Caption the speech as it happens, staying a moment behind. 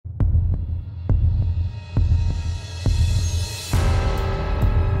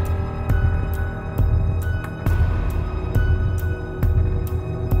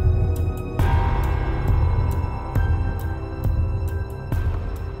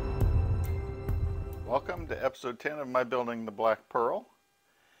Welcome to episode 10 of my Building the Black Pearl.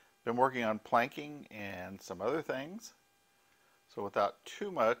 Been working on planking and some other things. So without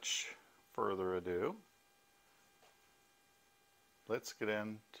too much further ado, let's get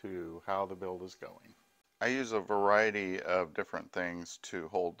into how the build is going. I use a variety of different things to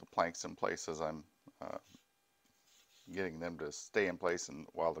hold the planks in place as I'm getting them to stay in place and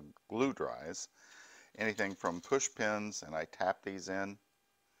while the glue dries. Anything from push pins, and I tap these in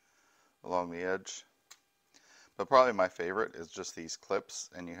along the edge. But probably my favorite is just these clips,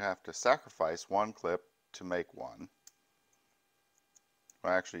 and you have to sacrifice one clip to make one.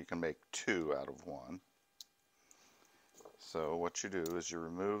 Well, actually you can make two out of one. So what you do is you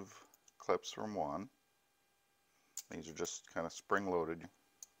remove clips from one. These are just kind of spring-loaded.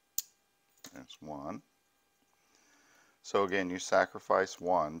 There's one. So again, you sacrifice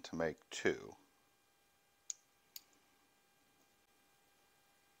one to make two.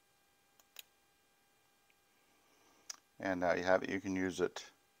 And now you have it. You can use it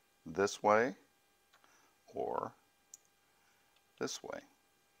this way or this way.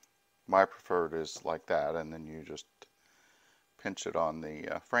 My preferred is like that, and then you just pinch it on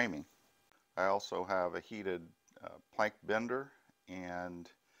the framing. I also have a heated plank bender, and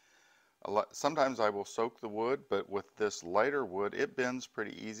sometimes I will soak the wood, but with this lighter wood it bends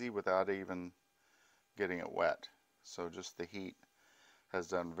pretty easy without even getting it wet. So just the heat has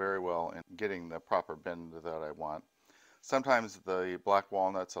done very well in getting the proper bend that I want. Sometimes the black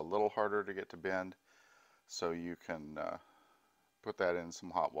walnut's a little harder to get to bend, so you can put that in some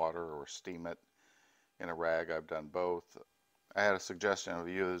hot water or steam it in a rag. I've done both. I had a suggestion of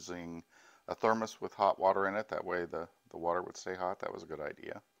using a thermos with hot water in it. That way the water would stay hot. That was a good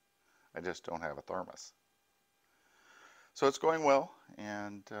idea. I just don't have a thermos. So it's going well,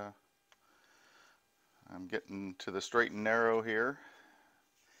 and I'm getting to the straight and narrow here.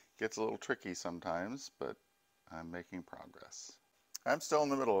 Gets a little tricky sometimes, but I'm making progress. I'm still in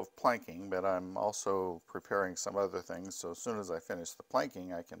the middle of planking, but I'm also preparing some other things, so as soon as I finish the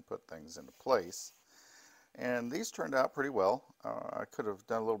planking I can put things into place. And these turned out pretty well. I could have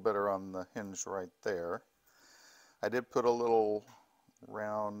done a little better on the hinge right there. I did put a little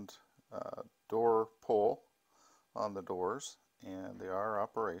round door pull on the doors, and they are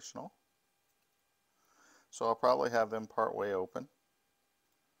operational. So I'll probably have them part way open.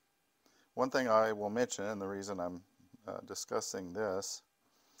 One thing I will mention, and the reason I'm discussing this,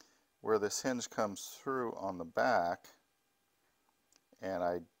 where this hinge comes through on the back, and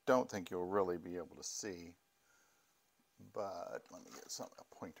I don't think you'll really be able to see, but let me get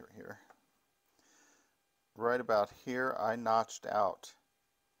a pointer here. Right about here I notched out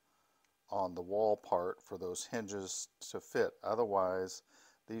on the wall part for those hinges to fit. Otherwise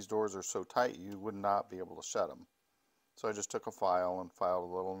these doors are so tight you would not be able to shut them. So I just took a file and filed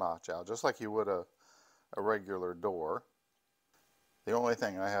a little notch out, just like you would a regular door. The only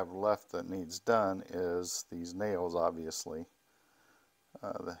thing I have left that needs done is these nails, obviously.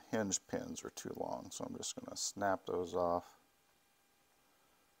 The hinge pins are too long, so I'm just going to snap those off.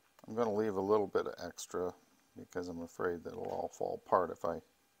 I'm going to leave a little bit of extra because I'm afraid that it'll all fall apart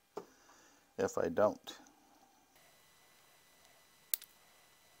if I don't.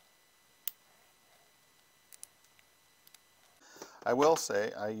 I will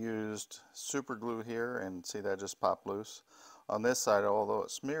say I used super glue here, and see that just popped loose. On this side, although it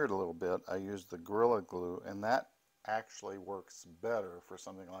smeared a little bit, I used the Gorilla Glue, and that actually works better for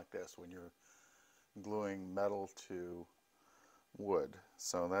something like this when you're gluing metal to wood.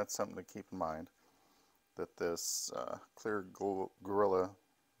 So that's something to keep in mind, that this clear Gorilla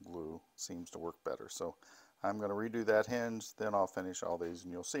Glue seems to work better. So I'm going to redo that hinge, then I'll finish all these,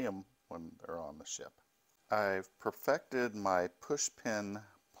 and you'll see them when they're on the ship. I've perfected my push pin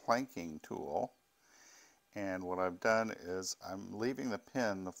planking tool, and what I've done is I'm leaving the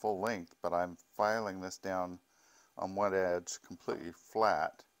pin the full length, but I'm filing this down on one edge completely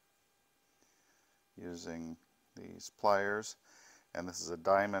flat using these pliers, and this is a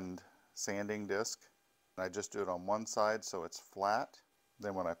diamond sanding disc. I just do it on one side so it's flat.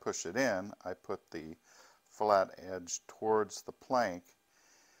 Then when I push it in, I put the flat edge towards the plank.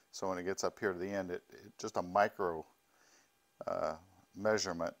 So when it gets up here to the end, it just a micro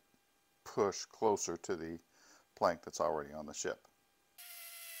measurement push closer to the plank that's already on the ship.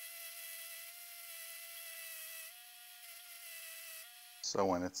 So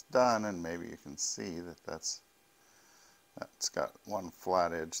when it's done, and maybe you can see that that's got one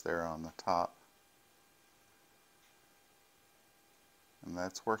flat edge there on the top, and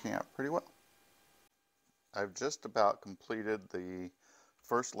that's working out pretty well. I've just about completed the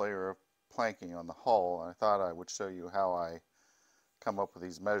first layer of planking on the hull, and I thought I would show you how I come up with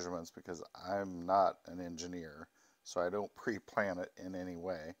these measurements because I'm not an engineer, so I don't pre-plan it in any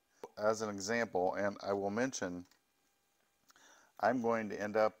way. As an example, and I will mention, I'm going to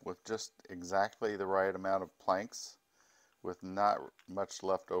end up with just exactly the right amount of planks with not much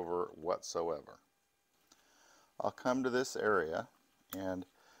left over whatsoever. I'll come to this area, and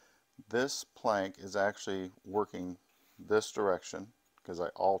this plank is actually working this direction because I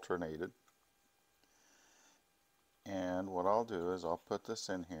alternated. And what I'll do is I'll put this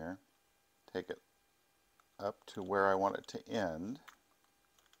in here, take it up to where I want it to end.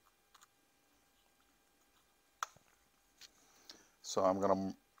 So I'm going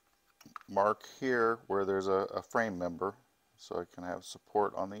to mark here where there's a frame member so I can have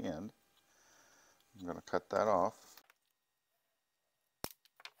support on the end. I'm going to cut that off.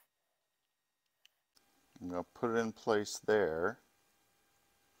 I'm going to put it in place there,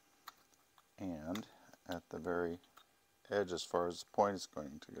 and at the very edge as far as the point is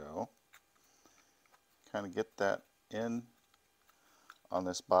going to go, kind of get that in on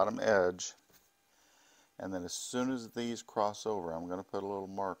this bottom edge, and then as soon as these cross over, I'm going to put a little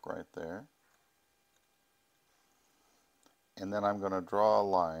mark right there, and then I'm going to draw a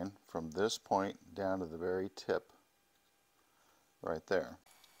line from this point down to the very tip right there.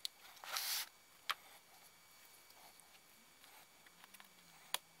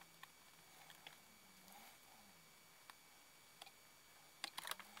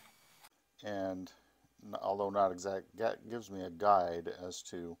 And although not exact, that gives me a guide as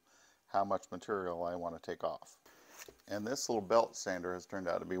to how much material I want to take off. And this little belt sander has turned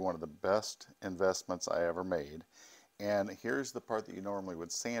out to be one of the best investments I ever made. And here's the part that you normally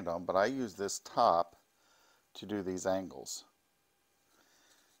would sand on, but I use this top to do these angles.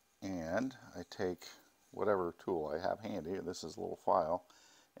 And I take whatever tool I have handy, this is a little file,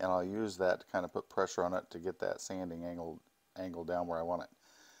 and I'll use that to kind of put pressure on it to get that sanding angle down where I want it.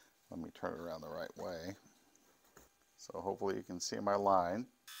 Let me turn it around the right way. So hopefully you can see my line.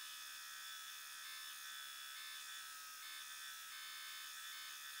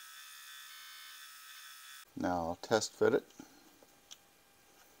 Now I'll test fit it.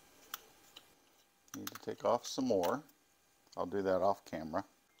 Need to take off some more. I'll do that off camera.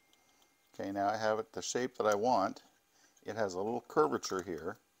 Okay, now I have it the shape that I want. It has a little curvature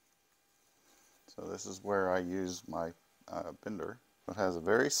here. So this is where I use my bender. It has a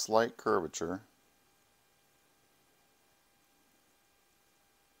very slight curvature.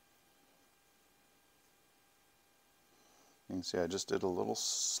 You can see I just did a little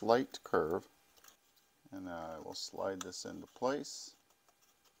slight curve. And now I will slide this into place.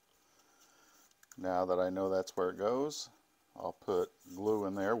 Now that I know that's where it goes, I'll put glue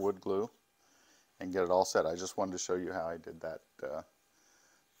in there, wood glue, and get it all set. I just wanted to show you how I did that,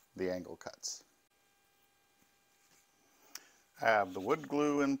 the angle cuts. I have the wood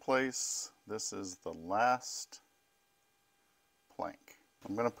glue in place. This is the last plank.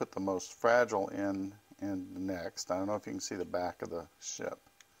 I'm going to put the most fragile in next. I don't know if you can see the back of the ship,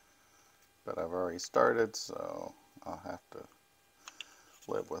 but I've already started, so I'll have to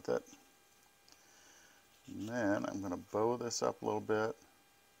live with it. And then I'm going to bow this up a little bit,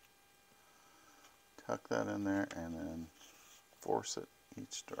 tuck that in there, and then force it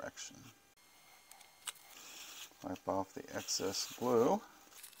each direction. Wipe off the excess glue.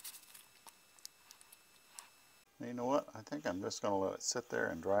 And you know what? I think I'm just going to let it sit there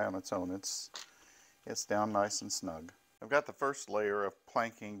and dry on its own. It's down nice and snug. I've got the first layer of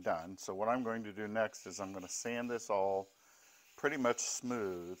planking done, so what I'm going to do next is I'm going to sand this all pretty much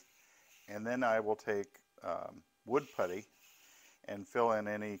smooth, and then I will take wood putty and fill in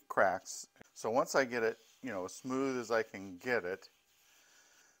any cracks. So once I get it, as smooth as I can get it,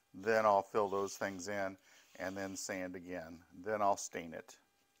 then I'll fill those things in and then sand again. Then I'll stain it.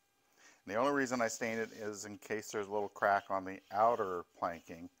 And the only reason I stain it is in case there's a little crack on the outer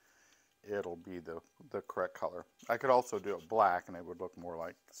planking, it'll be the correct color. I could also do it black and it would look more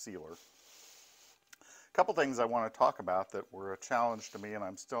like sealer. A couple things I want to talk about that were a challenge to me, and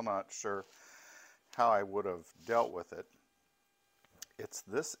I'm still not sure how I would have dealt with it. It's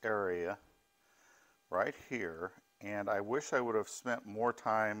this area right here, and I wish I would have spent more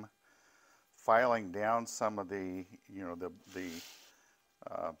time filing down some of the, the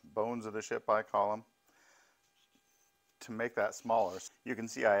bones of the ship, I call them, to make that smaller. You can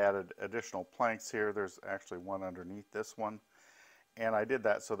see I added additional planks here. There's actually one underneath this one, and I did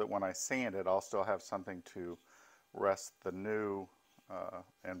that so that when I sand it, I'll still have something to rest the new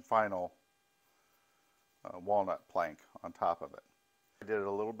and final walnut plank on top of it. I did it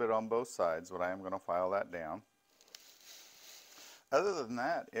a little bit on both sides, but I am going to file that down. Other than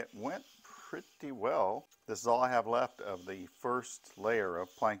that, it went pretty well. This is all I have left of the first layer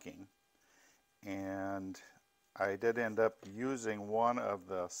of planking, and I did end up using one of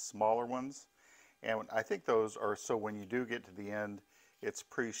the smaller ones, and I think those are so when you do get to the end, it's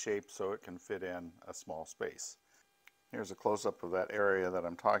pre-shaped so it can fit in a small space. Here's a close-up of that area that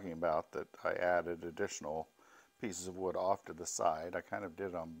I'm talking about that I added additional pieces of wood off to the side. I kind of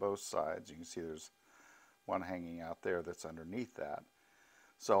did it on both sides. You can see there's one hanging out there that's underneath that.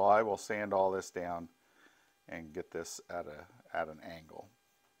 So I will sand all this down and get this at an angle.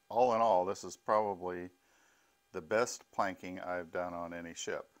 All in all, this is probably the best planking I've done on any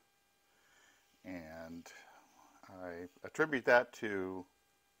ship. And I attribute that to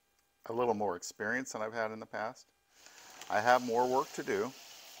a little more experience than I've had in the past. I have more work to do.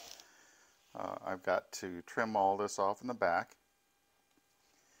 I've got to trim all this off in the back.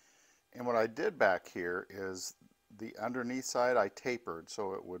 And what I did back here is the underneath side I tapered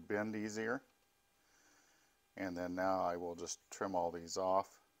so it would bend easier. And then now I will just trim all these off,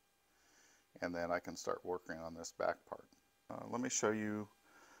 and then I can start working on this back part. Let me show you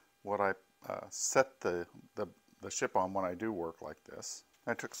what I set the ship on when I do work like this.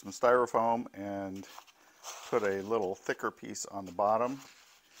 I took some styrofoam and put a little thicker piece on the bottom,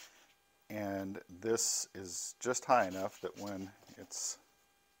 and this is just high enough that when it's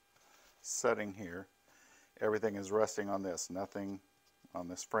setting here, everything is resting on this. Nothing on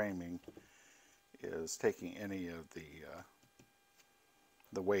this framing is taking any of the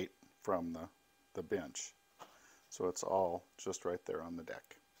weight from the bench. So it's all just right there on the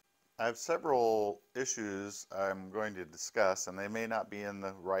deck. I have several issues I'm going to discuss, and they may not be in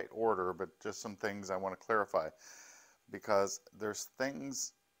the right order, but just some things I want to clarify, because there's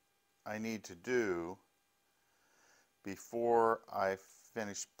things I need to do before I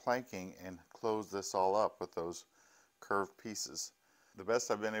finish planking and close this all up with those curved pieces. The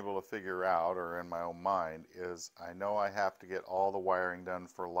best I've been able to figure out, or in my own mind, is I know I have to get all the wiring done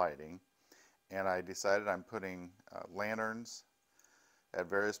for lighting, and I decided I'm putting lanterns at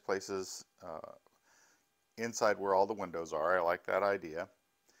various places inside where all the windows are. I like that idea.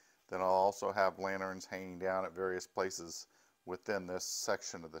 Then I'll also have lanterns hanging down at various places within this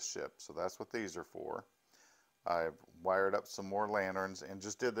section of the ship. So that's what these are for. I've wired up some more lanterns and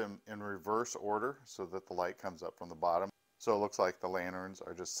just did them in reverse order so that the light comes up from the bottom. So it looks like the lanterns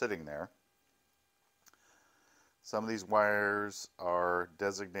are just sitting there. Some of these wires are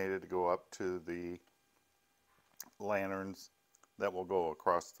designated to go up to the lanterns that will go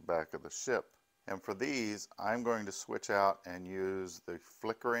across the back of the ship. And for these, I'm going to switch out and use the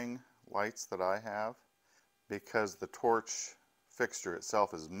flickering lights that I have, because the torch fixture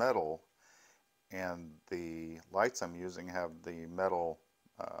itself is metal and the lights I'm using have the metal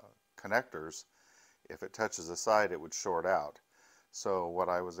connectors. If it touches the side, it would short out. So what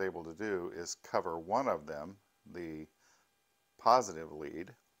I was able to do is cover one of them, the positive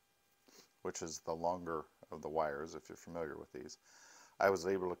lead, which is the longer of the wires, if you're familiar with these. I was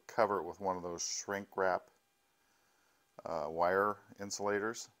able to cover it with one of those shrink wrap wire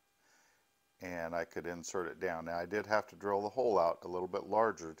insulators, and I could insert it down. Now I did have to drill the hole out a little bit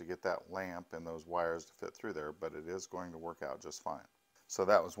larger to get that lamp and those wires to fit through there, but it is going to work out just fine. So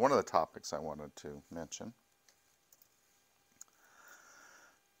that was one of the topics I wanted to mention.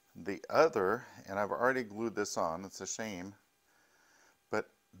 The other, and I've already glued this on, it's a shame, but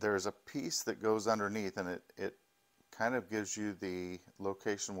there's a piece that goes underneath, and it kind of gives you the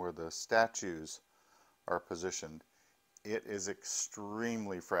location where the statues are positioned. It is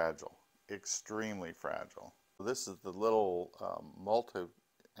extremely fragile, extremely fragile. This is the little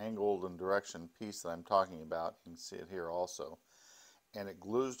multi-angled and direction piece that I'm talking about. You can see it here also. And it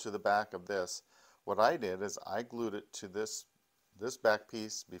glues to the back of this. What I did is I glued it to this back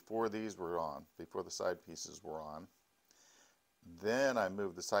piece before these were on, before the side pieces were on. Then I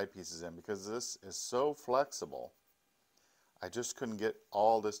moved the side pieces in because this is so flexible. I just couldn't get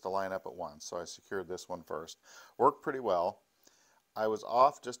all this to line up at once, so I secured this one first. Worked pretty well. I was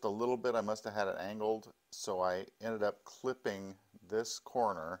off just a little bit. I must have had it angled, so I ended up clipping this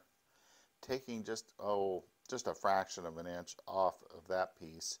corner, taking just a fraction of an inch off of that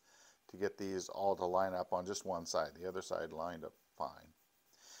piece to get these all to line up on just one side. The other side lined up fine.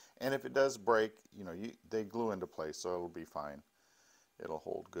 And if it does break, they glue into place, so it'll be fine. It'll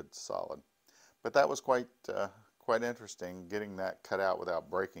hold good solid. But that was quite interesting, getting that cut out without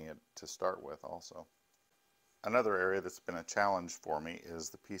breaking it to start with also. Another area that's been a challenge for me is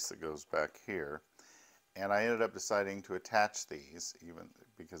the piece that goes back here. And I ended up deciding to attach these, even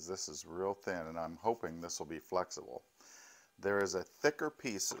because this is real thin, and I'm hoping this will be flexible. There is a thicker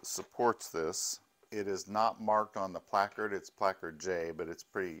piece that supports this. It is not marked on the placard. It's placard J, but it's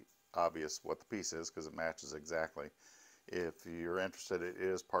pretty obvious what the piece is because it matches exactly. If you're interested, it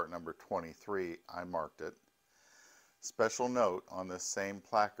is part number 23. I marked it. Special note, on this same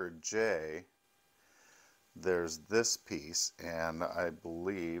placard J, there's this piece, and I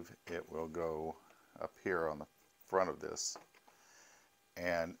believe it will go up here on the front of this.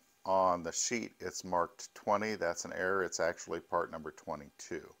 And on the sheet it's marked 20. That's an error. It's actually part number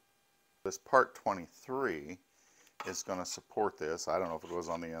 22. This part 23 is going to support this. I don't know if it goes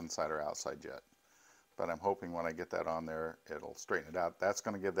on the inside or outside yet, but I'm hoping when I get that on there it'll straighten it out. That's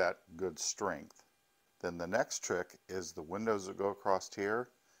going to give that good strength. Then the next trick is the windows that go across here.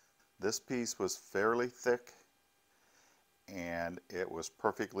 This piece was fairly thick and it was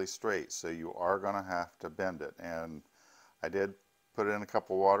perfectly straight, so you are going to have to bend it. And I did put in a cup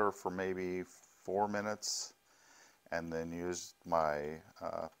of water for maybe 4 minutes and then used my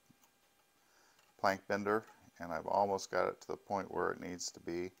plank bender, and I've almost got it to the point where it needs to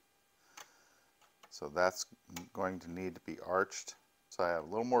be. So that's going to need to be arched. So I have a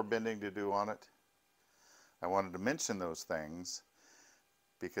little more bending to do on it. I wanted to mention those things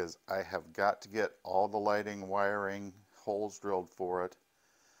because I have got to get all the lighting, wiring, holes drilled for it.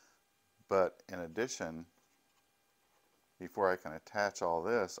 But in addition, before I can attach all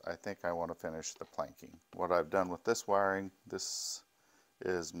this, I think I want to finish the planking. What I've done with this wiring, this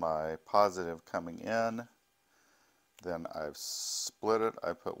is my positive coming in. Then I've split it.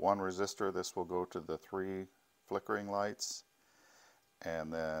 I put one resistor. This will go to the 3 flickering lights.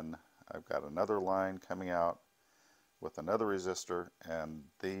 And then I've got another line coming out with another resistor, and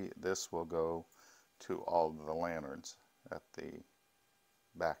this will go to all of the lanterns at the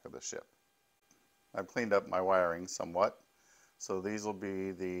back of the ship. I've cleaned up my wiring somewhat. So these will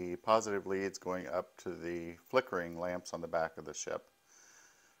be the positive leads going up to the flickering lamps on the back of the ship.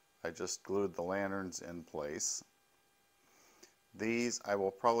 I just glued the lanterns in place. These I will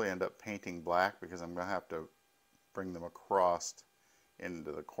probably end up painting black because I'm going to have to bring them across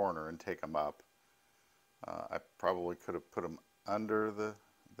into the corner and take them up. I probably could have put them under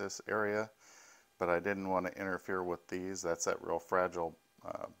this area, but I didn't want to interfere with these. That's that real fragile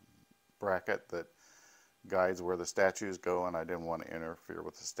bracket that guides where the statues go, and I didn't want to interfere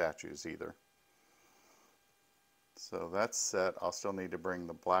with the statues either. So that's set. I'll still need to bring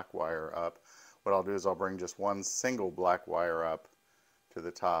the black wire up. What I'll do is I'll bring just one single black wire up to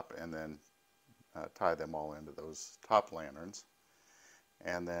the top and then tie them all into those top lanterns.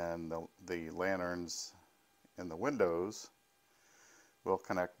 And then the lanterns in the windows will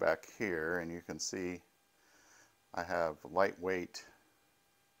connect back here, and you can see I have lightweight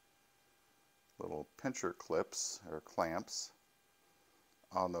little pincher clips or clamps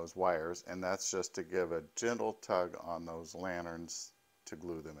on those wires, and that's just to give a gentle tug on those lanterns to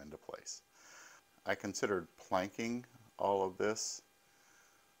glue them into place. I considered planking all of this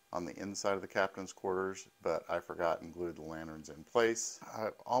on the inside of the captain's quarters, but I forgot and glued the lanterns in place.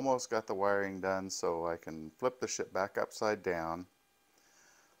 I've almost got the wiring done, so I can flip the ship back upside down.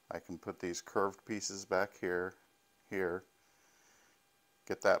 I can put these curved pieces back here,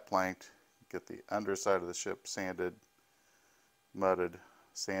 get that planked, get the underside of the ship sanded, mudded,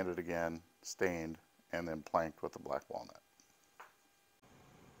 sanded again, stained, and then planked with the black walnut.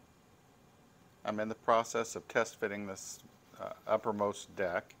 I'm in the process of test fitting this uppermost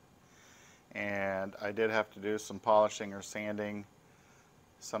deck, and I did have to do some polishing or sanding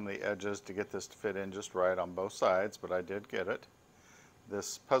some of the edges to get this to fit in just right on both sides, but I did get it.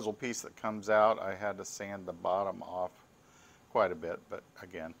 This puzzle piece that comes out, I had to sand the bottom off quite a bit, but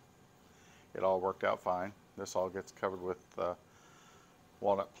again, it all worked out fine. This all gets covered with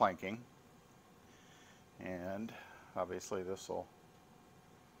walnut planking, and obviously this will,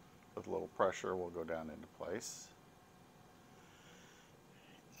 with a little pressure, will go down into place.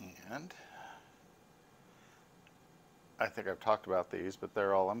 And I think I've talked about these, but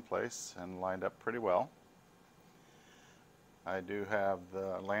they're all in place and lined up pretty well. I do have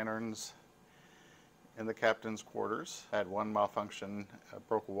the lanterns in the captain's quarters. I had one malfunction, I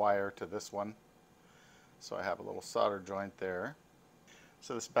broke a wire to this one, so I have a little solder joint there.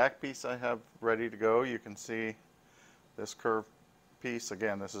 So this back piece I have ready to go. You can see this curved piece.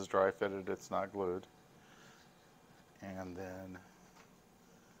 Again, this is dry fitted, it's not glued. And then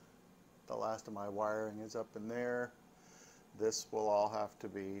the last of my wiring is up in there. This will all have to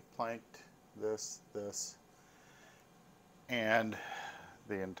be planked, this, and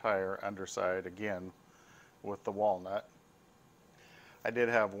the entire underside again with the walnut. I did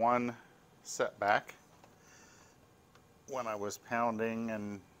have one setback when I was pounding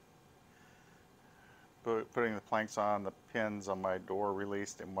and putting the planks on. The pins on my door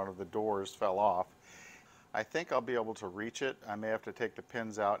released and one of the doors fell off. I think I'll be able to reach it. I may have to take the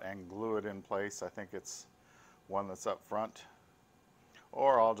pins out and glue it in place. I think it's one that's up front.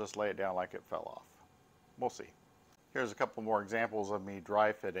 Or I'll just lay it down like it fell off. We'll see. Here's a couple more examples of me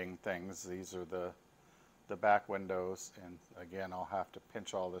dry fitting things. These are the back windows, and again I'll have to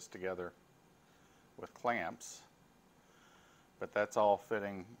pinch all this together with clamps. But that's all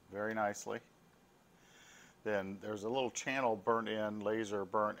fitting very nicely. Then there's a little channel burnt in, laser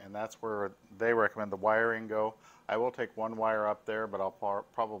burnt, and that's where they recommend the wiring go. I will take one wire up there, but I'll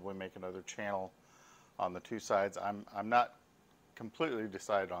probably make another channel on the two sides. I'm not completely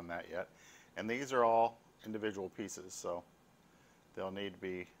decided on that yet. And these are all individual pieces, so they'll need to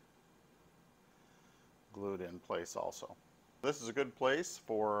be glued in place also. This is a good place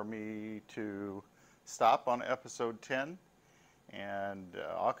for me to stop on episode 10. And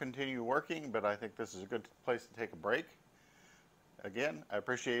I'll continue working, but I think this is a good place to take a break. Again, I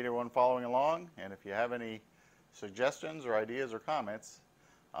appreciate everyone following along, and if you have any suggestions or ideas or comments,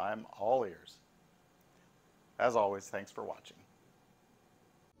 I'm all ears. As always, thanks for watching.